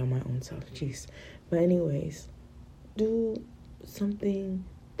so late on my own self. Jeez. But anyways, do something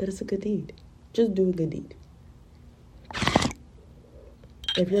that is a good deed. Just do a good deed.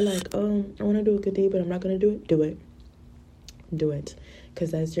 If you're like, oh, I want to do a good deed, but I'm not going to do it, do it. Do it.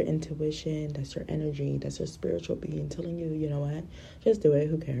 Because that's your intuition, that's your energy, that's your spiritual being telling you, you know what? Just do it.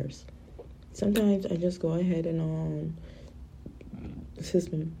 Who cares? Sometimes I just go ahead and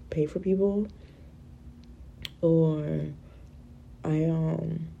pay for people, or I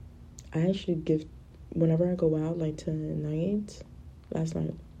actually give whenever I go out, like tonight, last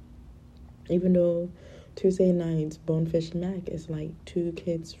night, even though Tuesday nights Bonefish and Mac is like 2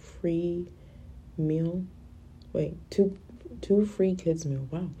 kids free meal. Wait, two free kids meal.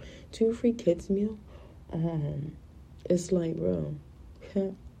 Wow, 2 free kids meal. It's like, bro,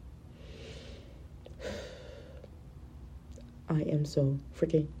 I am so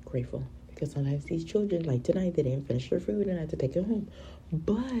freaking grateful, because sometimes these children, like tonight, they didn't finish their food and I had to take it home.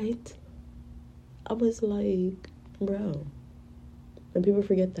 But I was like, bro, and people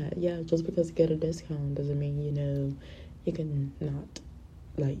forget that. Yeah, just because you get a discount doesn't mean, you can not,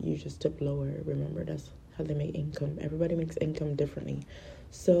 like, you just tip lower. Remember, that's how they make income. Everybody makes income differently.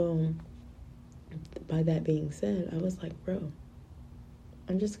 So, by that being said, I was like, bro,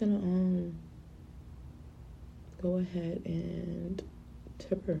 I'm just gonna, go ahead and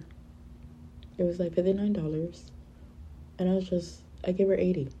tip her. It was like $59, and I gave her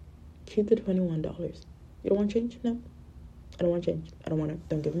 $80. Keep the $21. You don't want change? No, I don't want change. I don't want it.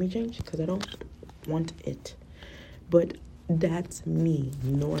 Don't give me change, because I don't want it. But that's me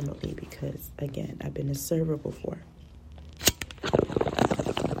normally, because again, I've been a server before.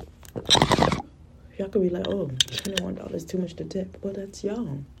 Y'all could be like, oh, $21 too much to tip. Well, that's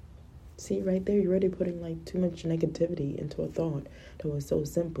y'all. See, right there, you're already putting like too much negativity into a thought that was so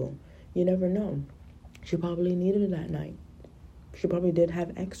simple. You never know. She probably needed it that night. She probably did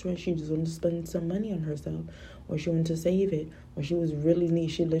have extra. She just wanted to spend some money on herself, or she wanted to save it, or she was really neat.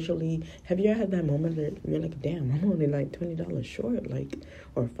 She literally, have you ever had that moment that you're like, damn, I'm only like $20 short, like,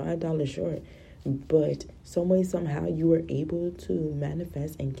 or $5 short, but some way, somehow, you were able to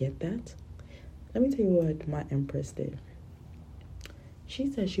manifest and get that? Let me tell you what my Empress did. She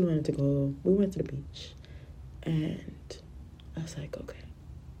said she wanted to go, we went to the beach, and I was like, okay,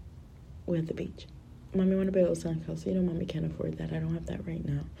 we're at the beach. Mommy want to build a sandcastle. Mommy can't afford that. I don't have that right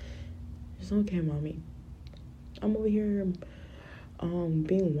now. It's okay, Mommy. I'm over here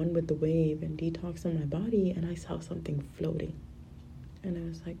being one with the wave and detoxing my body, and I saw something floating. And I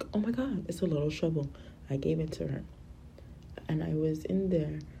was like, oh my God, it's a little shovel. I gave it to her. And I was in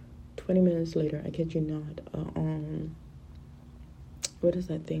there 20 minutes later, I kid you not, what is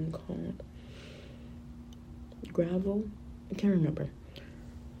that thing called? Gravel? I can't remember.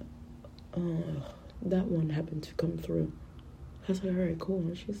 That one happened to come through. I was like, all right, cool.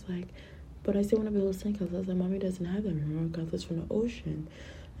 And she's like, but I still want to build a sandcastle. I was like, Mommy doesn't have that. Remember, I got this from the ocean.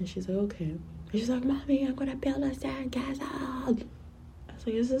 And she's like, okay. And she's like, Mommy, I'm going to build a sandcastle. I was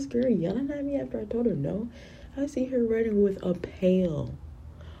like, is this girl yelling at me after I told her no? I see her running with a pail.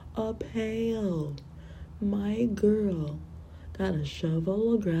 A pail. My girl got a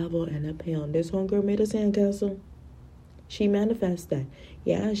shovel of gravel and a pail. And this one girl made a sandcastle. She manifests that.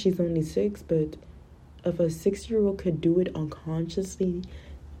 Yeah, she's only 6, but if a 6-year-old could do it unconsciously,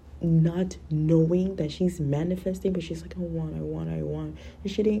 not knowing that she's manifesting, but she's like, I want. And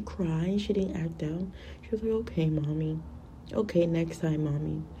she didn't cry. She didn't act out. She was like, okay, Mommy. Okay, next time,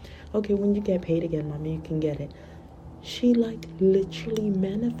 Mommy. Okay, when you get paid again, Mommy, you can get it. She, like, literally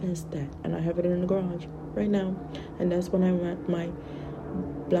manifests that. And I have it in the garage right now. And that's when I want my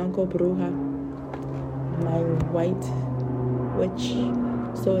Blanco Bruja, my white witch.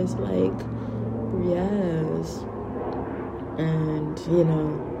 So it's like, yes. And, you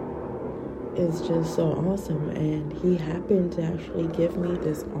know, it's just so awesome. And he happened to actually give me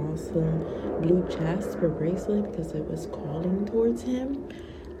this awesome blue jasper bracelet because it was calling towards him.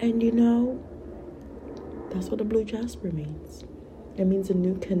 And, you know, that's what a blue jasper means. It means a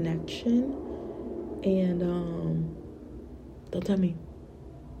new connection. And don't tell me.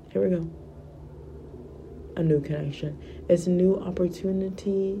 Here we go. A new connection. It's a new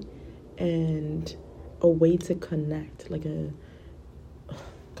opportunity and a way to connect. Like a... Oh,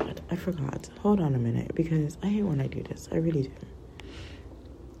 God, I forgot. Hold on a minute, because I hate when I do this. I really do.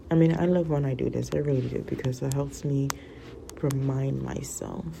 I mean, I love when I do this. I really do, because it helps me remind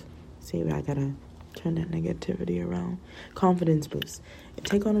myself. See, I gotta turn that negativity around. Confidence boost.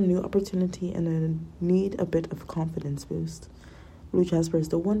 Take on a new opportunity and then need a bit of confidence boost. Blue Jasper is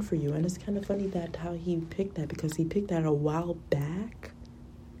the one for you. And it's kind of funny that how he picked that, because he picked that a while back.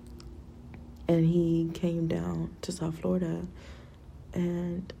 And he came down to South Florida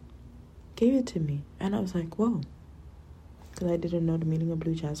and gave it to me. And I was like, whoa. Because I didn't know the meaning of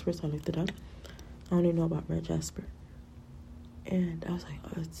Blue Jasper, so I looked it up. I only know about Red Jasper. And I was like,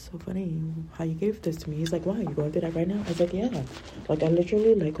 oh, it's so funny how you gave this to me. He's like, wow, you going through that right now? I was like, yeah. Like, I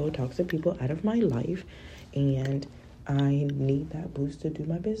literally let go toxic people out of my life. And I need that boost to do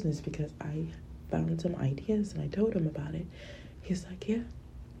my business because I found some ideas and I told him about it. He's like, yeah,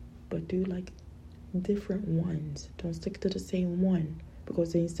 but do like different ones. Don't stick to the same one,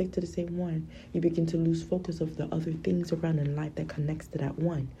 because when you stick to the same one, you begin to lose focus of the other things around in life that connects to that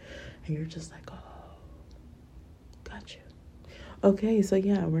one. And you're just like, oh, got you. Okay, so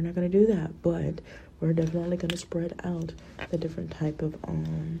yeah, we're not going to do that, but we're definitely going to spread out the different type of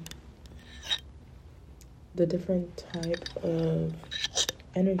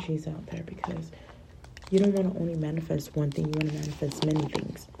energies out there, because you don't want to only manifest one thing, you want to manifest many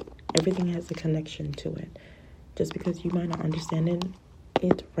things. Everything has a connection to it. Just because you might not understand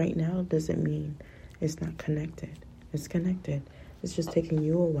it right now doesn't mean it's not connected. It's connected. It's just taking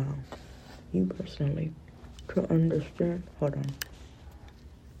you a while, you personally, to understand. Hold on.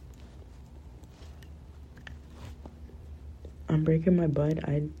 I'm breaking my butt.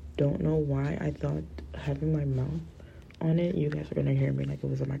 I don't know why I thought having my mouth on it, you guys are going to hear me like it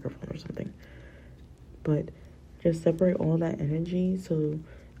was a microphone or something. But just separate all that energy so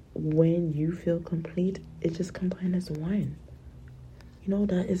when you feel complete, it just combines as one. You know,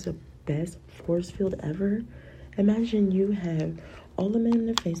 that is the best force field ever. Imagine you have all the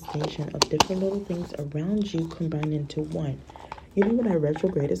manifestation of different little things around you combined into one. You know what that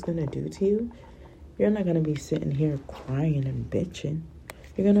retrograde is going to do to you? You're not going to be sitting here crying and bitching.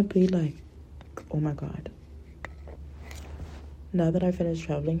 You're going to be like, oh my God. Now that I finished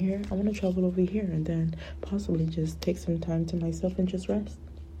traveling here, I want to travel over here and then possibly just take some time to myself and just rest.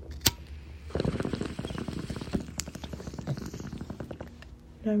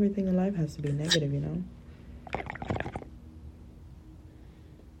 Not everything in life has to be negative, you know?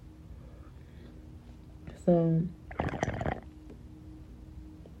 So,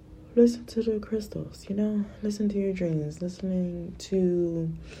 listen to the crystals, you know? Listen to your dreams. Listening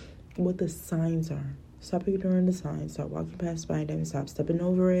to what the signs are. Stop ignoring the signs. Stop walking past by them. Stop stepping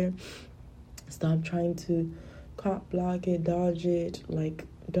over it. Stop trying to cop block it, dodge it. Like,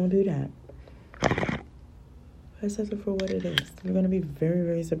 don't do that. Accept it for what it is. You're going to be very,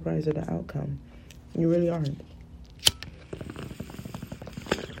 very surprised at the outcome. You really aren't.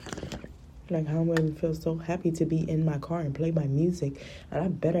 Like, how am I going to feel so happy to be in my car and play my music? And I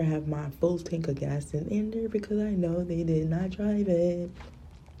better have my full tank of gas in there because I know they did not drive it.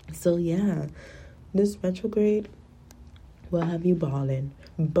 So, yeah, this retrograde will have you balling.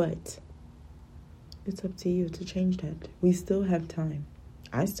 But it's up to you to change that. We still have time.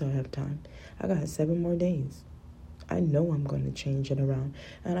 I still have time. I got 7 more days. I know I'm going to change it around.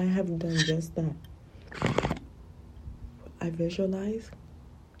 And I have done just that. I visualize,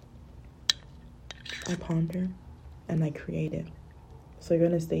 I ponder, and I create it. So you're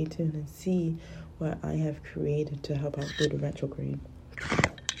going to stay tuned and see what I have created to help out through the retrograde.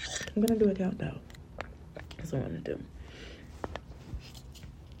 I'm going to do a countdown. That's what I'm going to do.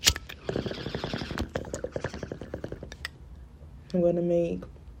 I'm going to make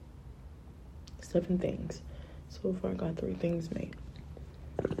 7 things. So far I got 3 things made.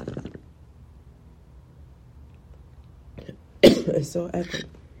 It's so epic.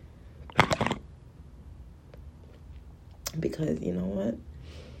 Because, you know what?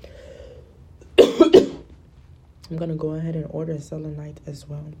 I'm going to go ahead and order selenite as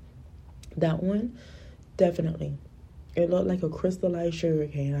well. That one, definitely. It looked like a crystallized sugar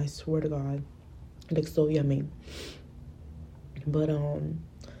cane. I swear to God. It looks so yummy. But,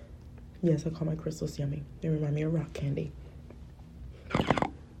 yes, I call my crystals yummy. They remind me of rock candy.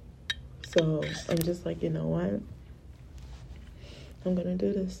 So, I'm just like, you know what? I'm going to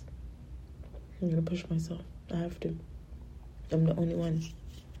do this. I'm going to push myself. I have to. I'm the only one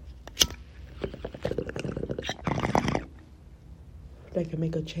that can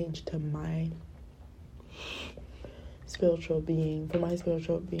make a change to my spiritual being. For my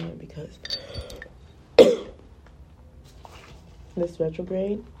spiritual being, because this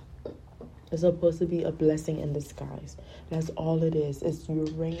retrograde is supposed to be a blessing in disguise. That's all it is. It's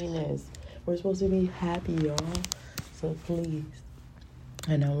Uranus. We're supposed to be happy, y'all. So please.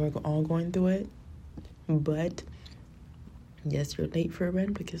 I know we're all going through it. But yes, you're late for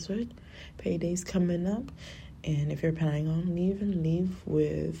rent because what? Payday's coming up. And if you're planning on leaving, leave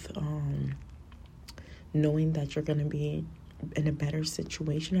with knowing that you're going to be in a better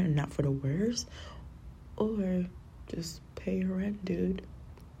situation and not for the worse. Or just pay your rent, dude.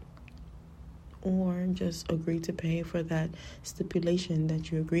 Or just agree to pay for that stipulation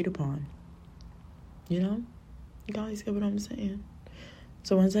that you agreed upon. You know? You guys get what I'm saying?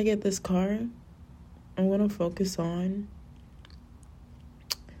 So once I get this car, I'm going to focus on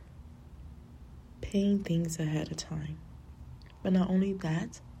paying things ahead of time. But not only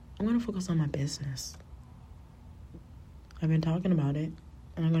that, I'm going to focus on my business. I've been talking about it.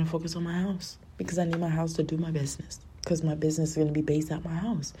 And I'm going to focus on my house. Because I need my house to do my business. Because my business is going to be based at my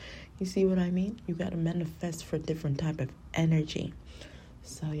house. You see what I mean? You got to manifest for different type of energy.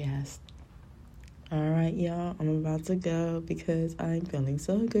 So, yes. All right, y'all. I'm about to go because I'm feeling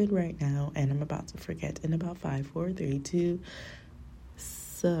so good right now. And I'm about to forget in about 5, 4, 3, 2.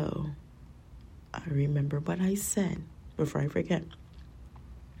 So, I remember what I said before I forget.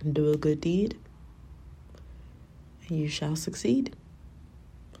 Do a good deed, and you shall succeed.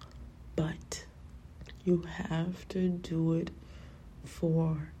 But you have to do it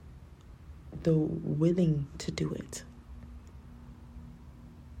for the willing to do it.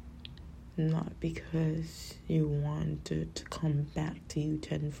 Not because you want it to come back to you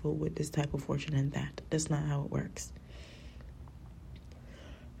tenfold with this type of fortune and that. That's not how it works.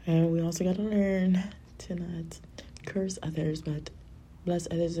 And we also got to learn to not curse others, but bless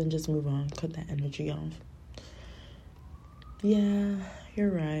others and just move on. Cut that energy off. Yeah, you're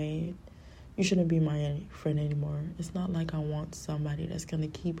right. You shouldn't be my friend anymore. It's not like I want somebody that's going to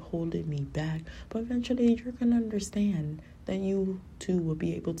keep holding me back. But eventually you're going to understand that you too will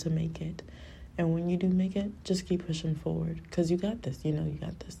be able to make it. And when you do make it, just keep pushing forward. Because you got this. You know you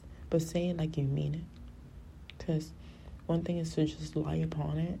got this. But say it like you mean it. Because one thing is to just lie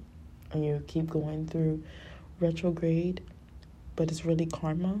upon it. And you keep going through retrograde. But it's really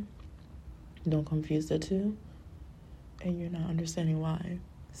karma. Don't confuse the two. And you're not understanding why.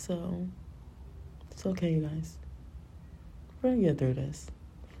 So it's okay, you guys. We're going to get through this.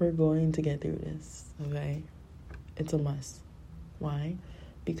 We're going to get through this, okay? It's a must. Why?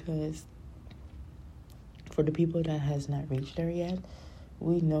 Because for the people that has not reached there yet,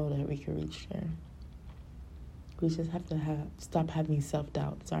 we know that we can reach there. We just have to stop having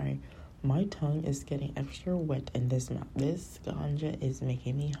self-doubt. Sorry. My tongue is getting extra wet in this mouth. This ganja is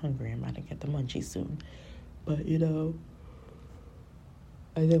making me hungry. I'm about to get the munchies soon. But, you know,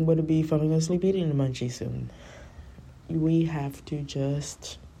 I think I'm going to be falling asleep eating the munchies soon. We have to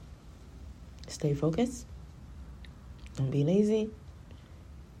just stay focused. Don't be lazy.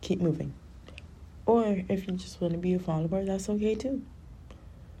 Keep moving. Or if you just want to be a follower, that's okay too.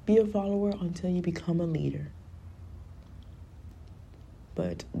 Be a follower until you become a leader.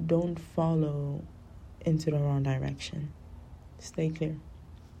 But don't follow into the wrong direction. Stay clear.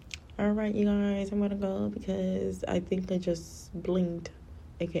 Alright, you guys, I'm gonna go because I think I just blinked,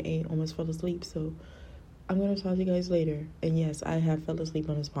 aka almost fell asleep. So I'm gonna talk to you guys later. And yes, I have fell asleep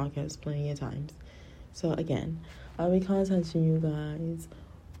on this podcast plenty of times. So again, I'll be contacting you guys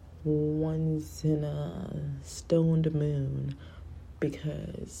once in a stoned moon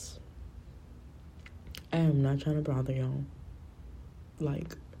because I am not trying to bother y'all.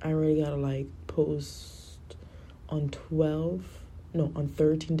 Like, I already gotta post on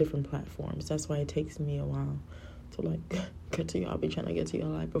 13 different platforms. That's why it takes me a while to get to y'all. I'll be trying to get to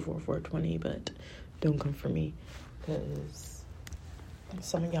y'all before 4:20, but don't come for me because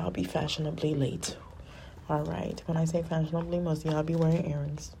some of y'all be fashionably late. Alright, when I say fashionably, most of y'all be wearing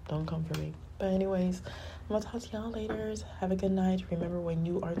earrings. Don't come for me. But anyways, I'm gonna talk to y'all later. Have a good night. Remember, when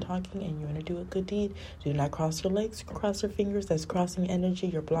you are talking and you want to do a good deed, do not cross your legs, cross your fingers. That's crossing energy.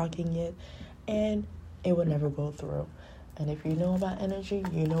 You're blocking it, and it will never go through. And if you know about energy,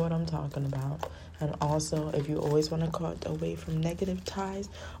 you know what I'm talking about. And also, if you always want to cut away from negative ties,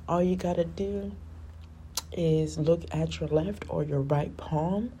 all you gotta do is look at your left or your right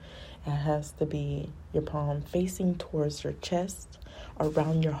palm. It has to be your palm facing towards your chest,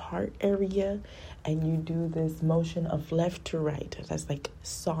 around your heart area, and you do this motion of left to right. That's like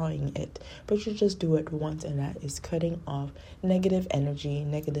sawing it, but you just do it once, and that is cutting off negative energy,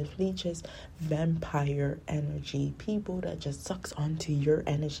 negative leeches, vampire energy, people that just sucks onto your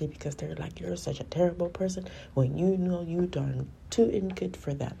energy because they're like, you're such a terrible person when you know you done too and good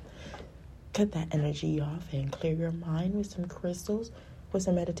for them. Cut that energy off and clear your mind with some crystals, with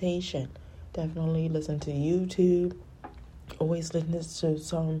some meditation. Definitely listen to YouTube. Always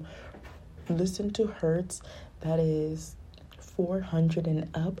listen to hertz that is 400 and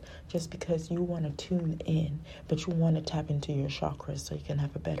up, just because you want to tune in, but you want to tap into your chakras so you can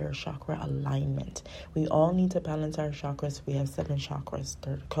have a better chakra alignment. We all need to balance our chakras. We have 7 chakras.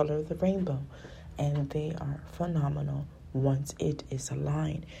 They're the color of the rainbow, and they are phenomenal once it is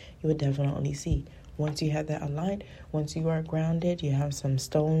aligned. You would definitely see. Once you have that aligned, once you are grounded, you have some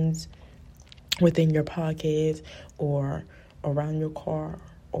stones within your pocket or around your car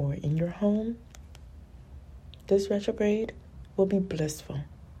or in your home, this retrograde will be blissful.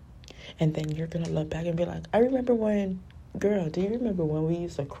 And then you're going to look back and be like, do you remember when we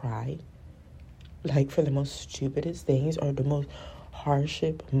used to cry? For the most stupidest things or the most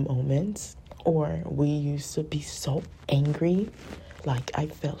hardship moments? Or we used to be so angry. I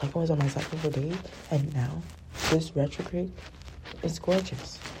felt like I was on my cycle for days. And now, this retrograde is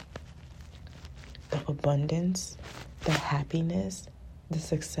gorgeous. The abundance, the happiness, the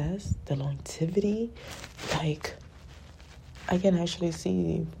success, the longevity. I can actually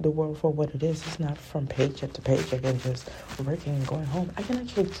see the world for what it is. It's not from paycheck to paycheck and just working and going home. I can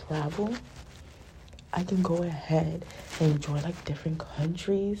actually travel. I can go ahead and enjoy different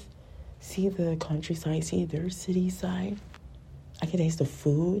countries. See the countryside, see their city side. I can taste the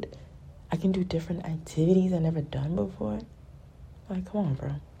food. I can do different activities I've never done before. Come on,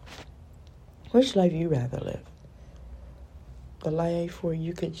 bro. Which life you rather live? The life where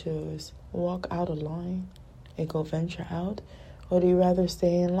you could just walk out of line and go venture out? Or do you rather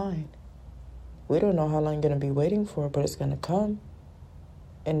stay in line? We don't know how long you're going to be waiting for, but it's going to come.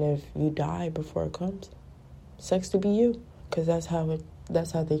 And if you die before it comes, sucks to be you. Because that's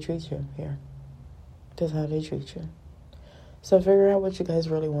how they treat you here. That's how they treat you. So figure out what you guys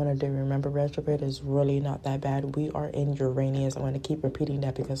really want to do. Remember, retrograde is really not that bad. We are in Uranus. I'm going to keep repeating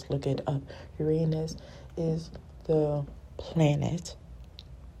that because look it up. Uranus is the planet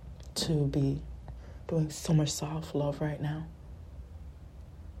to be doing so much self-love right now.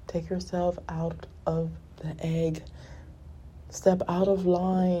 Take yourself out of the egg. Step out of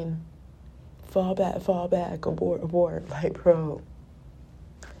line. Fall back, abort, bro.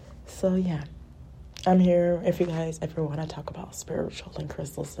 So, yeah. I'm here if you guys ever want to talk about spiritual and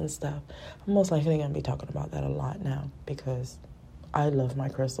crystals and stuff. I'm most likely going to be talking about that a lot now because I love my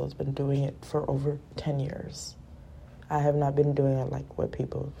crystals. Been doing it for over 10 years. I have not been doing it with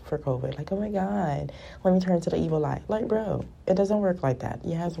people for COVID. Oh my God, let me turn to the evil light. Bro, it doesn't work like that.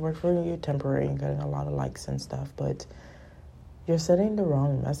 Yeah, it's work for you temporary and getting a lot of likes and stuff, but you're sending the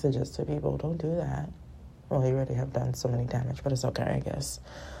wrong messages to people. Don't do that. Well, you already have done so many damage, but it's okay, I guess.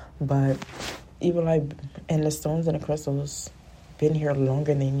 But evil light and the stones and the crystals been here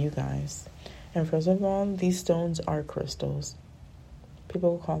longer than you guys. And first of all, these stones are crystals.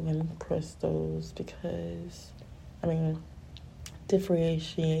 People call them crystals because,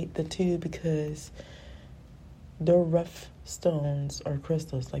 differentiate the two because the rough stones or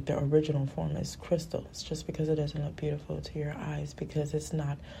crystals, like the original form is crystals, just because it doesn't look beautiful to your eyes, because it's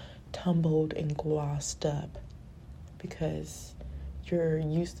not tumbled and glossed up, because you're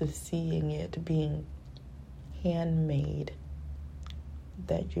used to seeing it being handmade,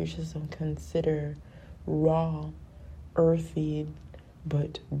 that you just don't consider raw, earthy,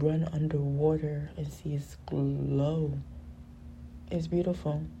 but run underwater and see its glow. It's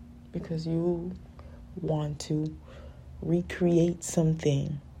beautiful because you want to recreate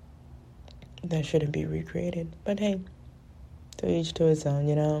something that shouldn't be recreated. But hey, to each to his own,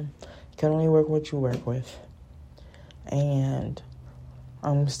 you know. You can only work what you work with. And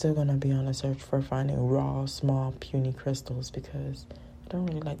I'm still going to be on a search for finding raw, small, puny crystals because I don't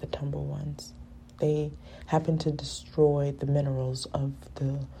really like the tumble ones. They happen to destroy the minerals of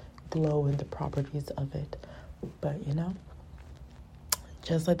the glow and the properties of it. But, you know,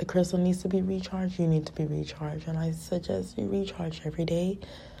 just like the crystal needs to be recharged, you need to be recharged. And I suggest you recharge every day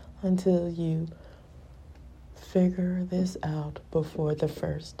until you figure this out before the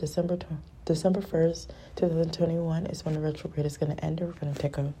 1st. December 1st, 2021 is when the retrograde is going to end. We're going to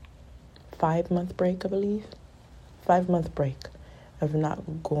take a 5-month break, I believe. 5-month break of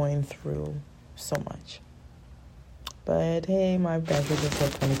not going through so much. But hey, my battery just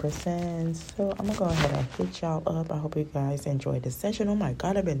at 20%. So I'm going to go ahead and hit y'all up. I hope you guys enjoyed this session. Oh my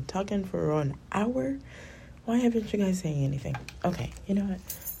God, I've been talking for an hour. Why haven't you guys saying anything? Okay, you know what?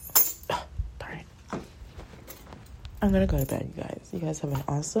 Alright. I'm going to go to bed, you guys. You guys have an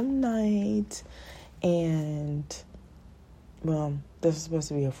awesome night. And, well, this is supposed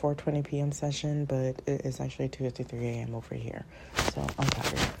to be a 4:20 p.m. session, but it's actually 2:53 a.m. over here. So I'm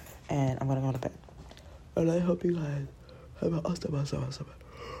tired. And I'm going to go to bed. And I hope you guys have an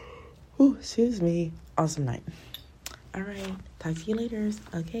excuse me, awesome night. All right, talk to you later.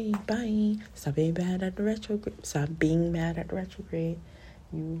 Okay, bye. Stop being mad at the retrograde.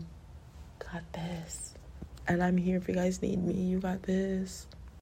 You got this. And I'm here if you guys need me. You got this.